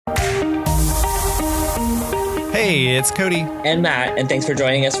Hey, it's Cody. And Matt, and thanks for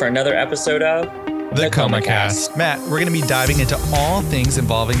joining us for another episode of The ComaCast. Matt, we're going to be diving into all things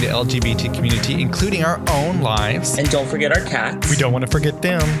involving the LGBT community, including our own lives. And don't forget our cats. We don't want to forget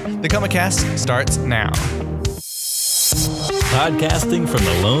them. The ComaCast starts now. Podcasting from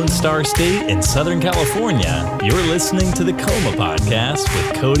the Lone Star State in Southern California, you're listening to the Coma Podcast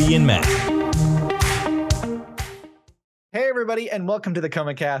with Cody and Matt. Hey, everybody, and welcome to the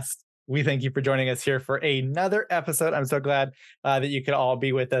ComaCast. We thank you for joining us here for another episode. I'm so glad that you could all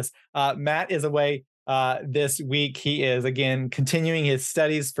be with us. Matt is away this week. He is, again, continuing his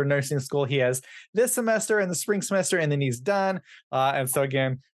studies for nursing school. He has this semester and the spring semester, and then he's done. And so,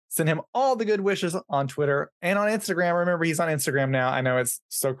 again, send him all the good wishes on Twitter and on Instagram. Remember, he's on Instagram now. I know it's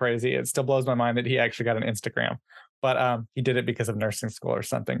so crazy. It still blows my mind that he actually got an Instagram. But he did it because of nursing school or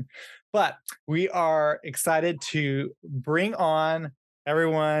something. But we are excited to bring on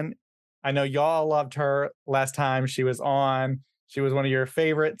everyone. I know y'all loved her last time she was on. She was one of your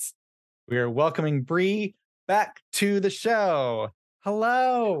favorites. We are welcoming Bree back to the show.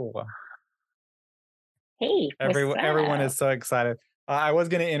 Hello. Hey, everyone is so excited. I was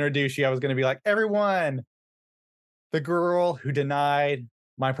going to introduce you. I was going to be like, everyone, the girl who denied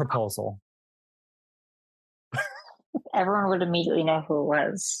my proposal. Everyone would immediately know who it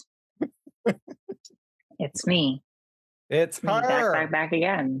was. It's me. It's her. Back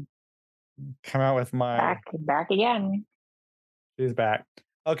again. Come out with my back again. She's back.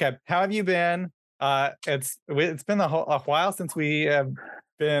 Okay, how have you been? It's been a while since we have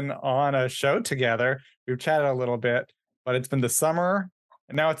been on a show together. We've chatted a little bit, but it's been the summer,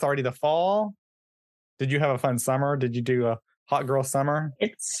 and now it's already the fall. Did you have a fun summer? Did you do a hot girl summer?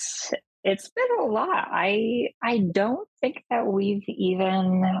 It's been a lot. I don't think that we've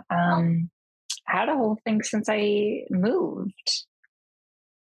even had a whole thing since I moved.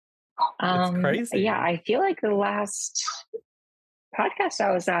 It's crazy. Yeah, I feel like the last podcast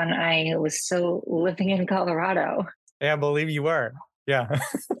I was on, I was still living in Colorado. Yeah, I believe you were. Yeah.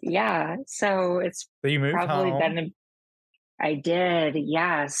 Yeah. So you moved probably home. I did.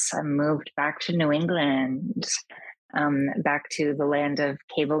 Yes. I moved back to New England, back to the land of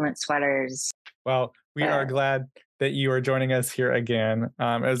cable knit sweaters. Well, we are glad that you are joining us here again.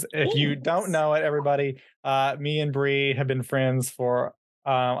 As if you don't know it, everybody, me and Bree have been friends for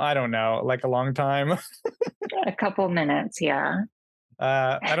I don't know, like a long time. A couple minutes, yeah.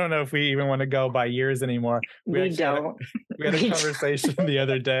 I don't know if we even want to go by years anymore. We don't. We had a conversation the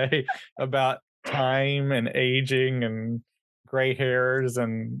other day about time and aging and gray hairs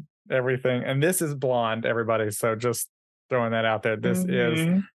and everything. And this is blonde, everybody. So just throwing that out there. This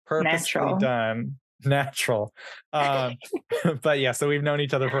is purposefully done. Natural. But yeah, so we've known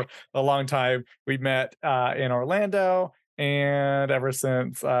each other for a long time. We met in Orlando. And ever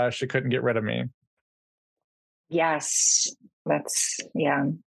since, she couldn't get rid of me. Yes, that's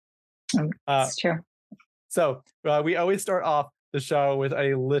true. So we always start off the show with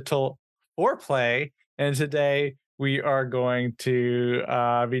a little foreplay. And today we are going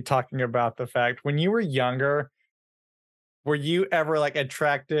to be talking about the fact when you were younger, were you ever like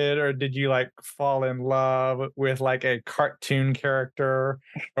attracted or did you like fall in love with like a cartoon character?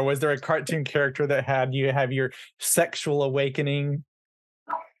 Or was there a cartoon character that had you have your sexual awakening?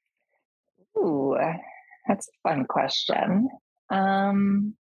 Ooh, that's a fun question. For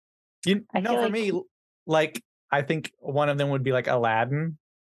me, like I think one of them would be like Aladdin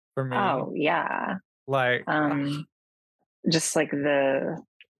for me. Oh yeah. Like just like the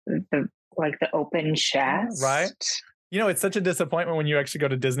open chest. Right. You know, it's such a disappointment when you actually go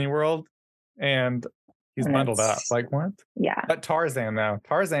to Disney World and he's bundled up. Like, what? Yeah. But Tarzan, though.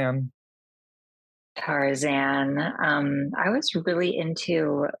 Tarzan. I was really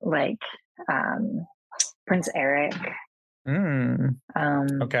into, like, Prince Eric.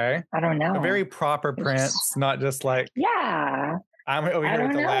 Okay. I don't know. A very proper prince, not just like... Yeah. I'm over here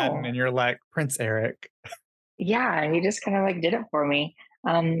with Aladdin, and you're like, Prince Eric. Yeah, he just kind of, like, did it for me.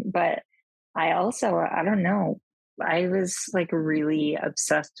 But I also, I don't know. I was like really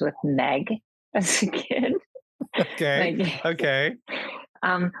obsessed with Meg as a kid. Okay. Okay.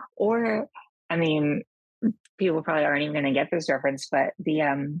 Or I mean, people probably aren't even going to get this reference, but the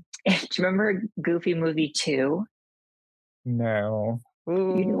do you remember Goofy Movie 2? No.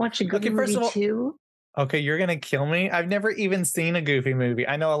 You didn't watch a Goofy Movie 2? Okay, you're gonna kill me. I've never even seen a Goofy movie.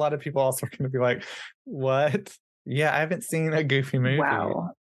 I know a lot of people also are gonna be like, "What?" Yeah, I haven't seen a Goofy movie.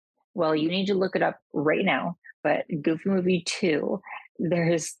 Wow. Well, you need to look it up right now. But Goofy Movie 2,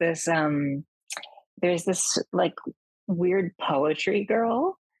 there's this like weird poetry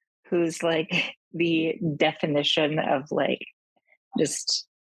girl who's like the definition of like just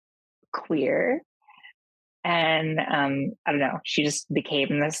queer. And I don't know, she just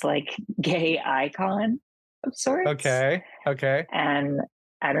became this like gay icon of sorts. Okay. Okay. And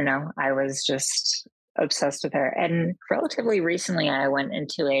I don't know, I was just obsessed with her. And relatively recently, I went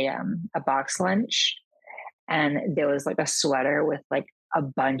into a box lunch, and there was like a sweater with like a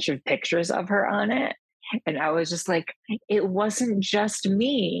bunch of pictures of her on it, and I was just like, it wasn't just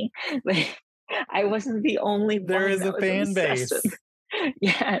me. Like, I wasn't the only There one is that a was fan obsessed base. with.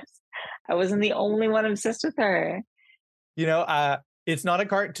 Yes, I wasn't the only one obsessed with her. You know, it's not a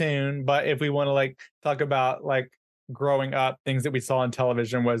cartoon, but if we want to like talk about like growing up, things that we saw on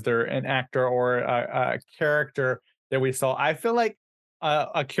television, was there an actor or a character that we saw? I feel like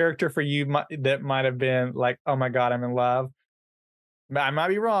a character for you that might have been like, oh my God, I'm in love. I might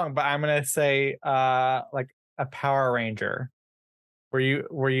be wrong, but I'm gonna say like a Power Ranger. Were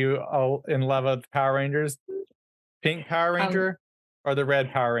you in love with Power Rangers? Pink Power Um, Ranger or the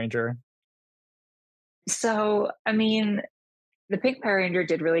red Power Ranger? so I mean, the Pink Power Ranger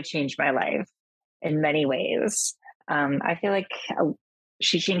did really change my life in many ways. I feel like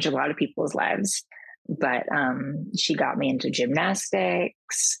she changed a lot of people's lives, but she got me into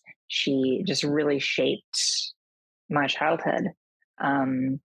gymnastics. She just really shaped my childhood.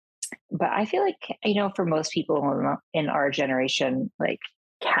 Um, but I feel like, for most people in our generation, like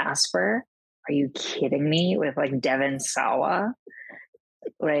Casper, are you kidding me? With like Devon Sawa?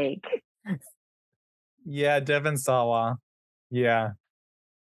 Like, Yeah, Devon Sawa. Yeah.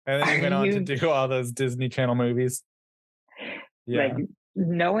 And then are he went on to you do all those Disney Channel movies. like, Yeah.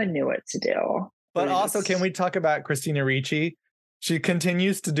 no one knew what to do. It But was also, can just, we talk about Christina Ricci? She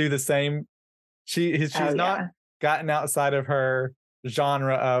continues to do the same. oh She's not yeah, gotten outside of her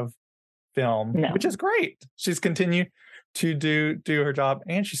genre of film, which no, is great. She's continued to do her job,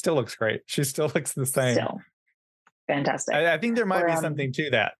 and she still looks great. She still looks the same. still fantastic. I think there might Or be something to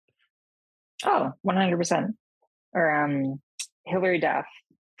that. oh, 100%. Or Hillary Duff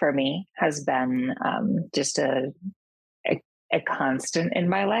for me has been just a constant in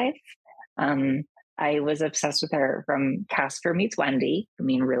my life. Um, I was obsessed with her from Casper Meets Wendy. I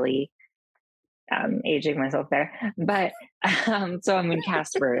mean, really aging myself there. But so I mean,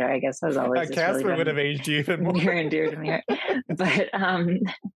 Casper, I guess, has always just really Casper would been have aged you even more. near and dear to me. Right? But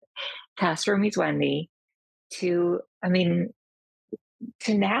Casper Meets Wendy to, I mean,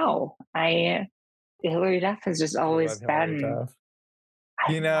 to now, Hillary Duff has just I always love Hillary been. Duff.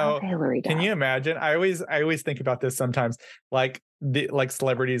 I You love know, Hillary can Duff. you imagine? I always think about this sometimes, like the like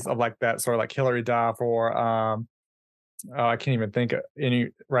celebrities of like that sort of like Hillary Duff or oh, I can't even think of any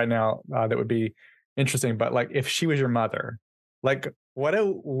right now that would be interesting. But like if she was your mother, like what a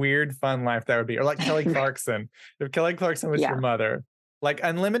weird fun life that would be. Or like Kelly Clarkson. If Kelly Clarkson was your Yeah. mother, like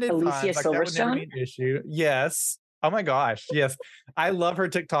unlimited Alicia funds, like that would never be Silverstone an issue. Yes. Oh my gosh. Yes. I love her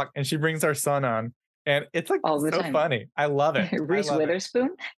TikTok and she brings our son on. And it's like all the so time. funny. I love it. I Reese love it.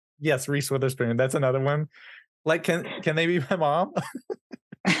 Witherspoon. Yes, Reese Witherspoon. That's another one. Like, can they be my mom?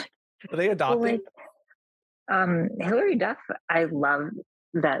 Are they Well, adopted? like Hillary Duff, I love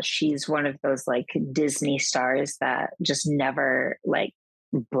that she's one of those like Disney stars that just never like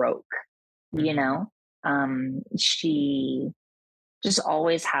broke, you Mhm. know? She just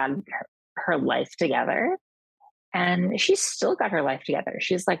always had her life together. And she's still got her life together.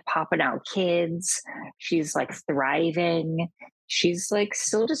 She's like popping out kids. She's like thriving. She's like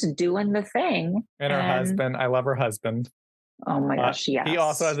still just doing the thing. And her And husband. I love her husband. oh my gosh, He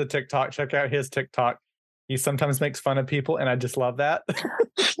also has yes. a TikTok. Check out his TikTok. He sometimes makes fun of people, and I just love that.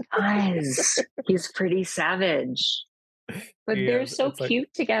 Guys, he's pretty savage. But He they're is. so It's like cute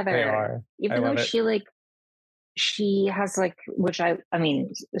they together. are. I Even though love it. she has like, which I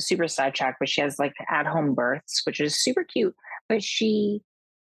mean, super sidetrack, but she has like at home births, which is super cute. But she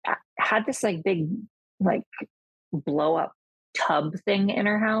had this like big, like blow up tub thing in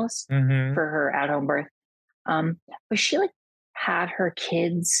her house Hmm. for her at home birth. But she like had her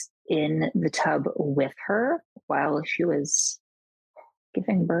kids in the tub with her while she was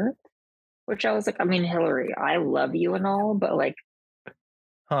giving birth, which I was like, I mean, Hillary, I love you and all, but like,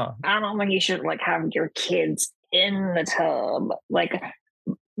 Huh. I don't think you should like have your kids in the tub, like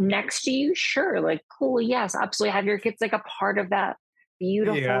next to you. Sure, like cool, yes, absolutely. Have your kids like a part of that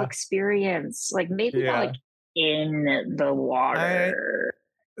beautiful Yeah. experience. Like maybe not Yeah. like in the I water.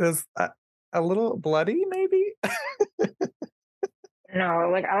 is a little bloody, maybe. No,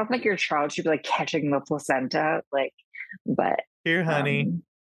 like I don't think your child should be like catching the placenta. Like, but Here, honey. um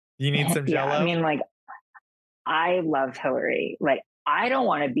You need some yeah, I Jello. mean, like I love Hillary. Like I don't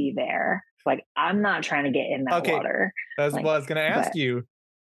want to be there. Like I'm not trying to get in that Okay. water. That's Like, what I was going to ask but you.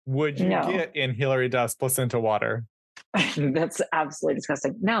 Would you no. get in Hillary Duff's placenta water? That's absolutely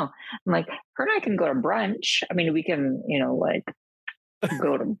disgusting. No, I'm like, her and I can go to brunch. I mean, we can, like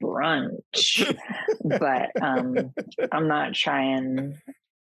go to brunch, but I'm not trying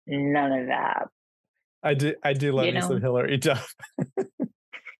none of that. I do love you some Hillary Duff.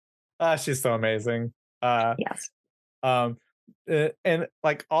 She's so amazing. Yes. And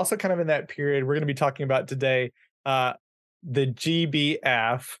like also kind of in that period, we're going to be talking about today, the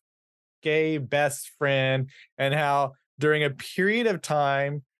G.B.F, gay best friend, and how during a period of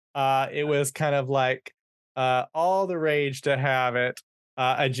time, it was kind of like all the rage to have it,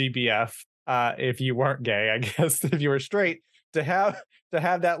 a G.B.F. If you weren't gay, I guess. If you were straight, to have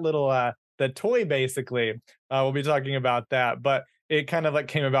that little the toy, basically. We'll be talking about that, but it kind of like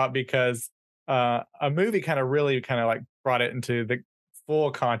came about because a movie kind of really kind of like brought it into the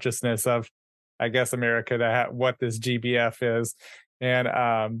full consciousness of, I guess, America, what this G.B.F is. And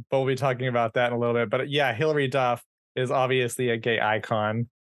but we'll be talking about that in a little bit. But yeah, Hillary Duff is obviously a gay icon,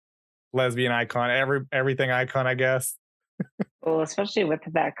 lesbian icon, everything icon, I guess. Well, especially with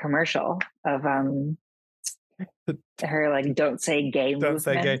that commercial of her like "Don't Say Gay" Don't movement.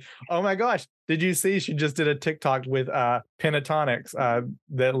 say gay. Oh my gosh. Did you see she just did a TikTok with Pentatonics,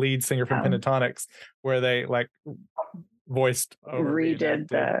 the lead singer from Pentatonics, where they like voiced over redid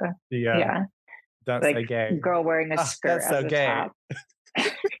the yeah. Don't like say gay. girl wearing a skirt that's so as a gay. top.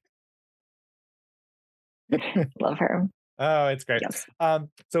 Love her. Oh, it's great. Yes.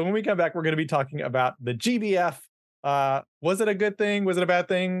 So when we come back, we're going to be talking about the G.B.F. Was it a good thing? Was it a bad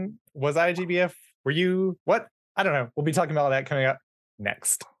thing? Was I a G.B.F? Were you? What? I don't know. We'll be talking about all that coming up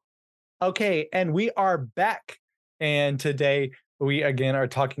next. Okay, and we are back. And today we again are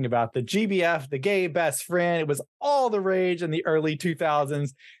talking about the G.B.F, the gay best friend. It was all the rage in the early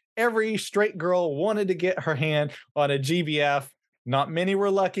 2000s. Every straight girl wanted to get her hand on a G.B.F. Not many were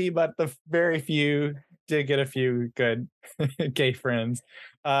lucky, but the very few did get a few good gay friends.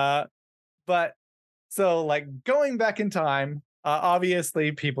 But so like going back in time,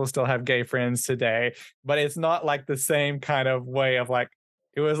 obviously people still have gay friends today, but it's not like the same kind of way of like,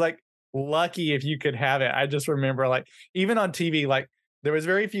 it was like lucky if you could have it. I just remember like even on TV, like there was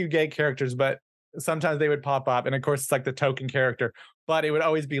very few gay characters, but sometimes they would pop up. And of course it's like the token character, but it would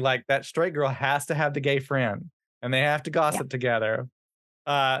always be like that straight girl has to have the gay friend and they have to gossip together.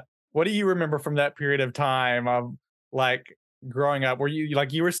 What do you remember from that period of time of like growing up? Were you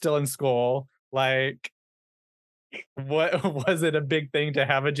like, you were still in school? Like, what was it a big thing to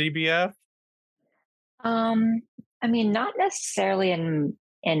have a G.B.F? I mean, not necessarily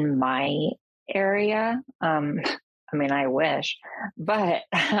in my area. I mean, I wish, but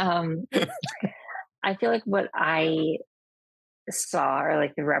I feel like what I saw, or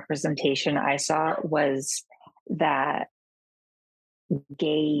like the representation I saw, was that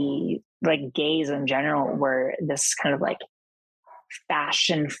gays in general were this kind of like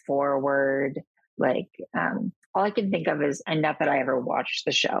fashion forward, like all I can think of is, and not that I ever watched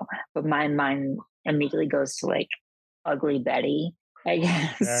the show, but my mind immediately goes to like Ugly Betty, I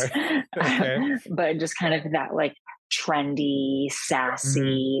guess. Okay. But just kind of that like trendy,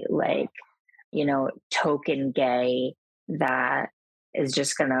 sassy, like, token gay that is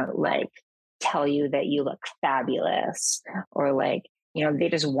just gonna like tell you that you look fabulous, or like, they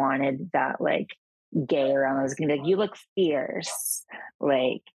just wanted that like gay around. I was gonna be like, you look fierce,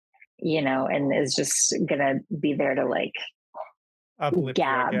 like, and is just gonna be there to like Uplift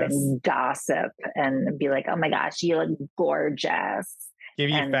gab you, and gossip and be like, oh my gosh, you look gorgeous. give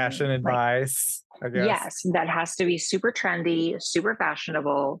you and fashion advice, I guess. Yes, that has to be super trendy, super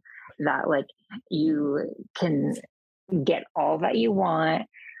fashionable, that like you can get all that you want.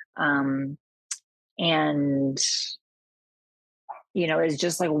 And it's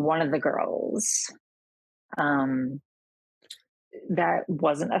just like one of the girls. That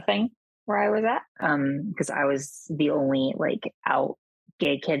wasn't a thing where I was at, because I was the only like out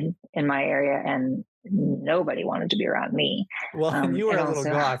gay kid in my area, and nobody wanted to be around me. Well, you were a little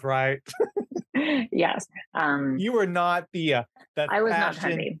goth, right? Yes. You were not the I was not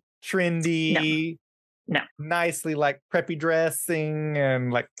fashion, trendy, no, nicely like preppy dressing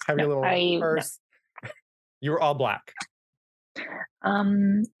and like have your little purse. You were all black. I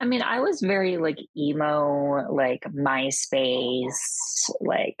mean, I was very like emo, like MySpace,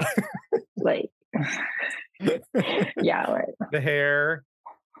 like like yeah, like the hair.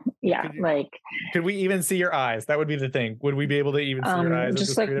 Yeah, could we even see your eyes? That would be the thing. Would we be able to even see your eyes?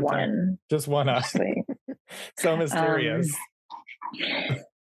 Just like one. Just one eye. So mysterious.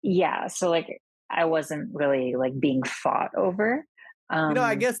 Yeah, so like I wasn't really like being fought over.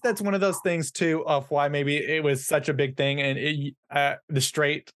 I Um, guess that's one of those things too of why maybe it was such a big thing, and the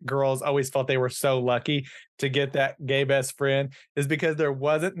straight girls always felt they were so lucky to get that gay best friend, is because there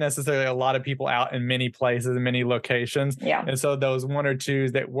wasn't necessarily a lot of people out in many places and many locations, yeah, and so those one or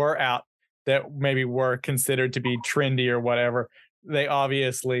twos that were out that maybe were considered to be trendy or whatever, they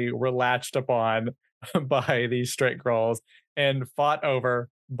obviously were latched upon by these straight girls and fought over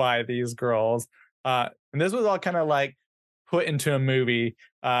by these girls. And this was all kind of like put into a movie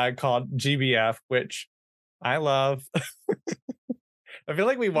called G.B.F, which I love. I feel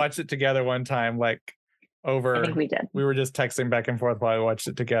like we watched it together one time, like I think over, we did. we were just texting back and forth while we watched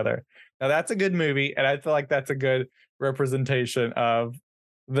it together. Now, that's a good movie. And I feel like that's a good representation of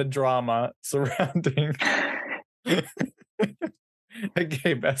the drama surrounding a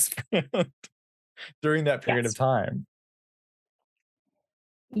gay best friend during that period of Yes. time.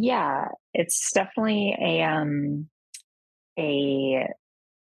 Yeah, it's definitely a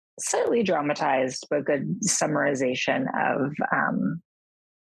slightly dramatized but good summarization of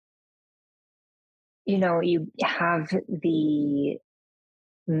you have the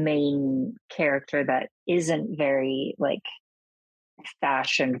main character that isn't very like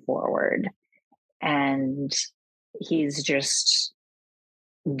fashion forward, and he's just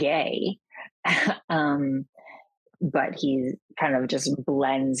gay. um but he kind of just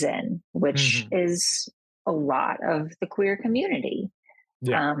blends in, which Mhm. is a lot of the queer community.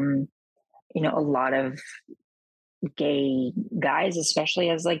 Yeah. um a lot of gay guys, especially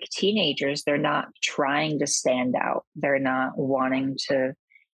as like teenagers, they're not trying to stand out, they're not wanting to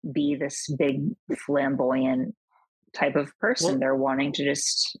be this big flamboyant type of person, Well, they're wanting to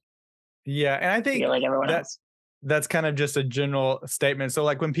just yeah. And I feel think like everyone that else. that's kind of just a general statement. So,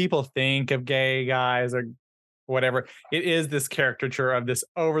 like, when people think of gay guys or whatever, it is this caricature of this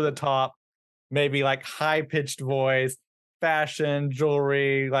over the top, maybe like high pitched voice, fashion,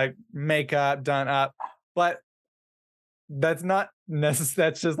 jewelry, like makeup done up. But that's not necessary.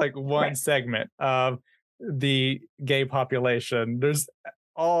 That's just like one Right. segment of the gay population. There's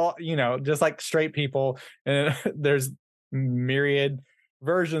all, just like straight people, and there's myriad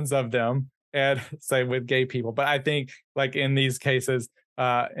versions of them. And same with gay people. But I think like in these cases,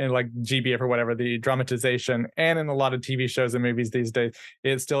 in like GBF or whatever, the dramatization and in a lot of TV shows and movies these days,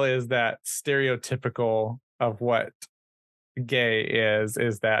 it still is that stereotypical of what gay is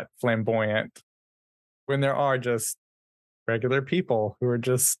that flamboyant when there are just regular people who are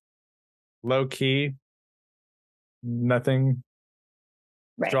just low key, nothing to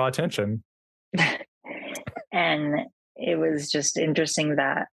Right. draw attention. And it was just interesting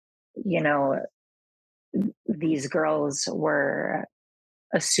that you know these girls were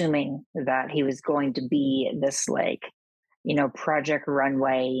assuming that he was going to be this like Project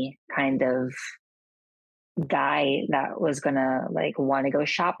Runway kind of guy that was gonna like want to go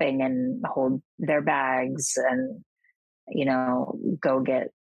shopping and hold their bags and go get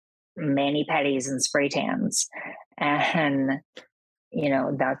mani pedis and spray tans. And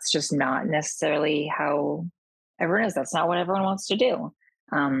that's just not necessarily how everyone is. That's not what everyone wants to do.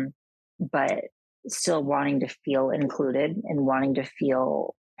 But still wanting to feel included and wanting to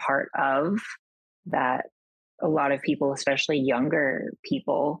feel part of that. A lot of people, especially younger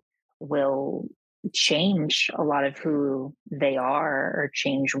people, will change a lot of who they are or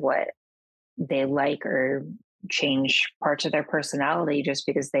change what they like or change parts of their personality just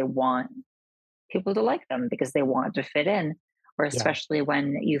because they want people to like them, because they want to fit in. Or Yeah. especially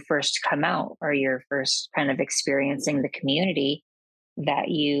when you first come out or you're first kind of experiencing the community, that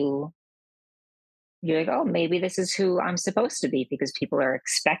you're like, oh, maybe this is who I'm supposed to be because people are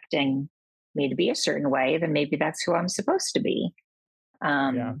expecting me to be a certain way, then maybe that's who I'm supposed to be. Yeah.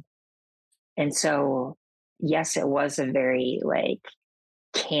 um and so yes, it was a very like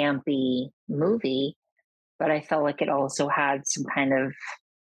campy movie, but I felt like it also had some kind of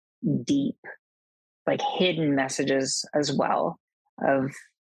deep, like hidden messages as well of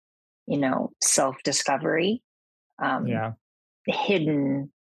self discovery, um, Yeah.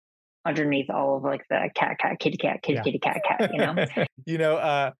 hidden underneath all of like the cat, kitty cat, kitty, Yeah. kitty, cat, you know,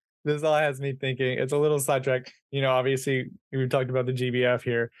 uh, this all has me thinking. It's a little sidetrack. Obviously we've talked about the GBF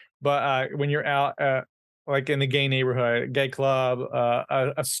here, but when you're out, like in the gay neighborhood, gay club,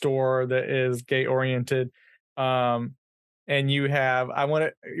 a store that is gay oriented, um, and you have, I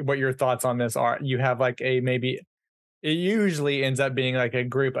want to, what your thoughts on this are. You have like a maybe it usually ends up being like a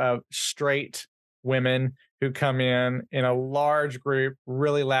group of straight women who come in a large group,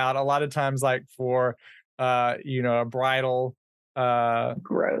 really loud, a lot of times like for a bridal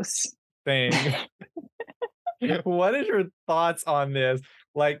Gross. thing. What is your thoughts on this?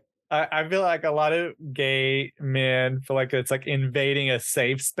 Like, I feel like a lot of gay men feel like it's like invading a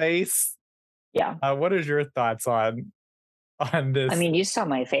safe space. Yeah. What is your thoughts on I this? mean, you saw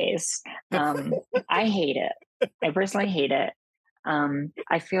my face. I hate it. I personally hate it.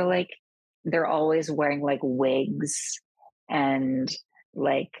 I feel like they're always wearing like wigs and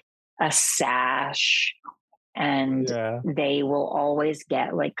like a sash, and Yeah. they will always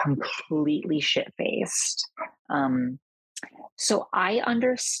get like completely shit faced. Um, so I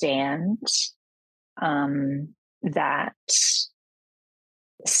understand that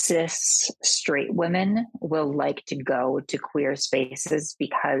cis straight women will like to go to queer spaces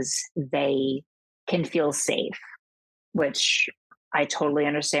because they can feel safe, which I totally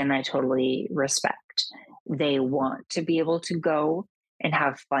understand. I totally respect. They want to be able to go and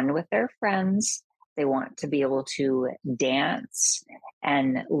have fun with their friends. They want to be able to dance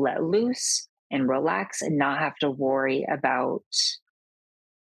and let loose and relax and not have to worry about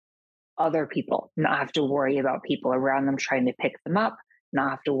other people, not have to worry about people around them trying to pick them up, not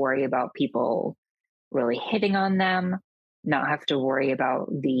have to worry about people really hitting on them, not have to worry about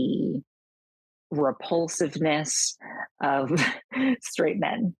the repulsiveness of straight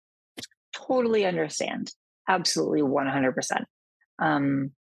men. Totally understand. Absolutely 100%.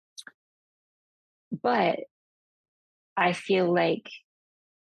 Um, but I feel like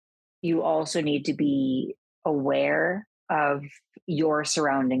you also need to be aware of your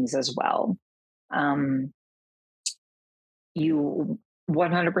surroundings as well. Um, you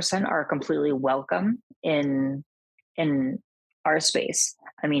 100% are completely welcome in our space.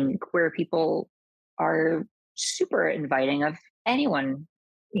 I mean, queer people are super inviting of anyone,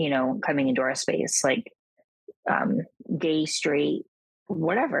 coming into our space, like um, gay, straight,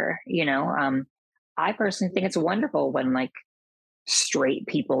 whatever. I personally think it's wonderful when like straight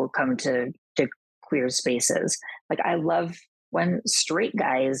people come to queer spaces. Like I love when straight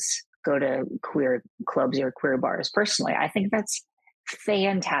guys go to queer clubs or queer bars. Personally, I think that's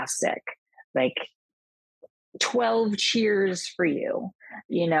fantastic. Like 12 cheers for you,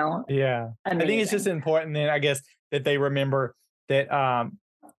 Yeah. I think it's just amazing. important then, I guess, that they remember that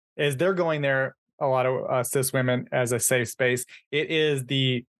as they're going there, a lot of cis women as a safe space, it is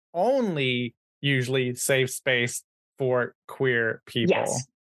the only usually safe space for queer people. Yes.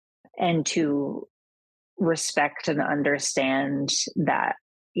 And to respect and understand that,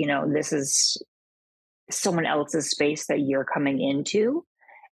 this is someone else's space that you're coming into,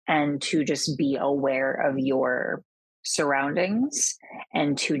 and to just be aware of your surroundings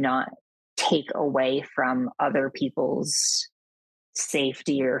and to not take away from other people's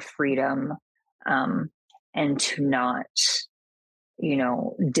safety or freedom, um, and to not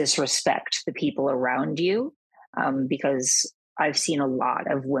disrespect the people around you, because I've seen a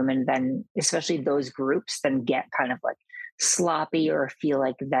lot of women then, especially those groups, then get kind of like sloppy or feel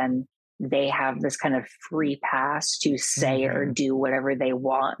like then they have this kind of free pass to say or Mhm. do whatever they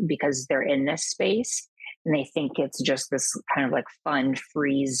want because they're in this space, and they think it's just this kind of like fun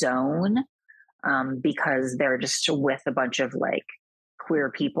free zone, because they're just with a bunch of like queer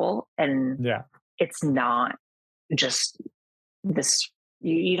people, and Yeah. it's not just this.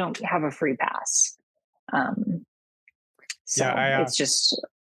 You don't have a free pass. um Yeah, so it's just,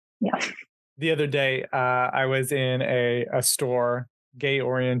 yeah. the other day, I was in a store, gay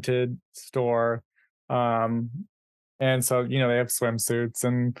oriented store. Um, and so, they have swimsuits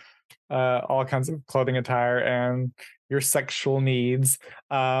and all kinds of clothing attire and your sexual needs.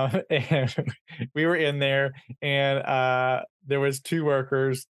 And we were in there, and there was two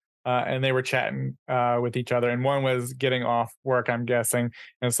workers, and they were chatting with each other. And one was getting off work, I'm guessing,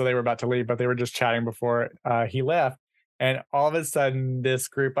 and so they were about to leave, but they were just chatting before he left. And all of a sudden, this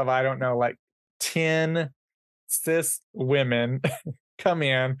group of, I don't know, like 10 cis women come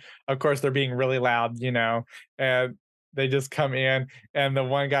in. Of course, they're being really loud, and they just come in. And the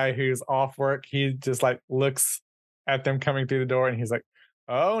one guy who's off work, he just like looks at them coming through the door, and he's like,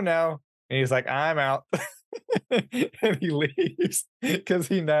 "Oh no." And he's like, "I'm out." And he leaves because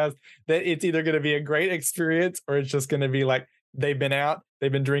he knows that it's either going to be a great experience or it's just going to be like they've been out,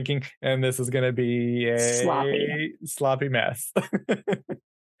 they've been drinking, and this is going to be Sloppy. a sloppy mess.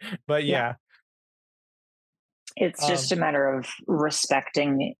 But Yeah, yeah, it's just um, a matter of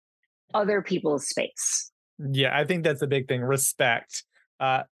respecting other people's space. yeah, I think that's a big thing. Respect.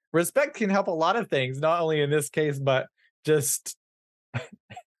 Uh, Respect can help a lot of things, not only in this case, but just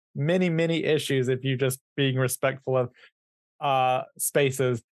many, many issues. If you just being respectful of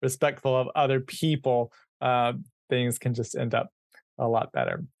spaces, respectful of other people, things can just end up a lot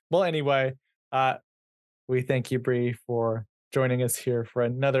better. Well, anyway, uh, we thank you, Bree, for joining us here for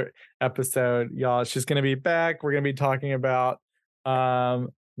another episode. Y'all, she's going to be back. We're going to be talking about um,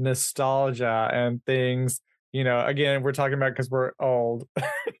 nostalgia and things, again, we're talking about because we're old.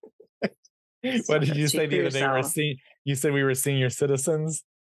 What did you say the other day? You said we were senior citizens.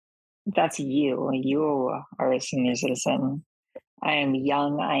 That's you. You are a senior citizen. I am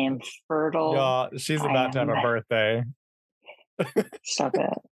young. I am fertile. Y'all, she's about to have a birthday. Stop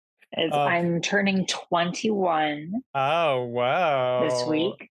it. I'm turning 21. Oh, wow. This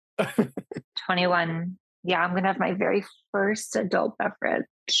week. 21. Yeah, I'm going to have my very first adult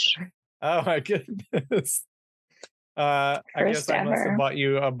beverage. Oh, my goodness. I guess I must have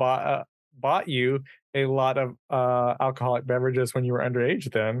bought you a lot of alcoholic beverages when you were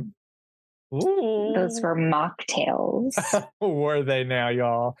underage then. Ooh. Those were mocktails. Were they now,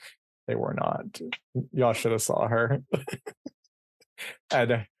 y'all? They were not. Y'all should have saw her. I had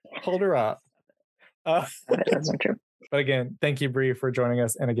to hold her up. That's not true. But again, thank you, Bree, for joining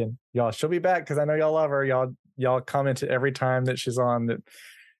us. And again, y'all, she'll be back because I know y'all love her. Y'all commented every time that she's on that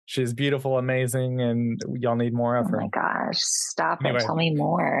she's beautiful, amazing, and y'all need more of her. Oh my gosh, stop it. Tell me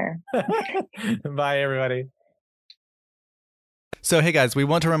more. Bye, everybody. So, hey guys, we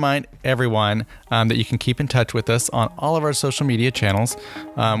want to remind everyone that you can keep in touch with us on all of our social media channels,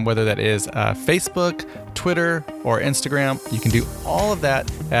 whether that is Facebook, Twitter, or Instagram. You can do all of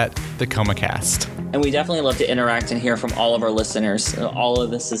that at the ComaCast. And we definitely love to interact and hear from all of our listeners. All of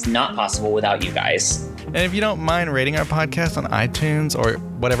this is not possible without you guys. And if you don't mind rating our podcast on iTunes or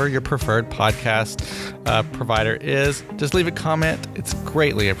whatever your preferred podcast provider is, just leave a comment. It's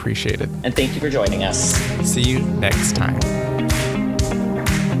greatly appreciated. And thank you for joining us. See you next time.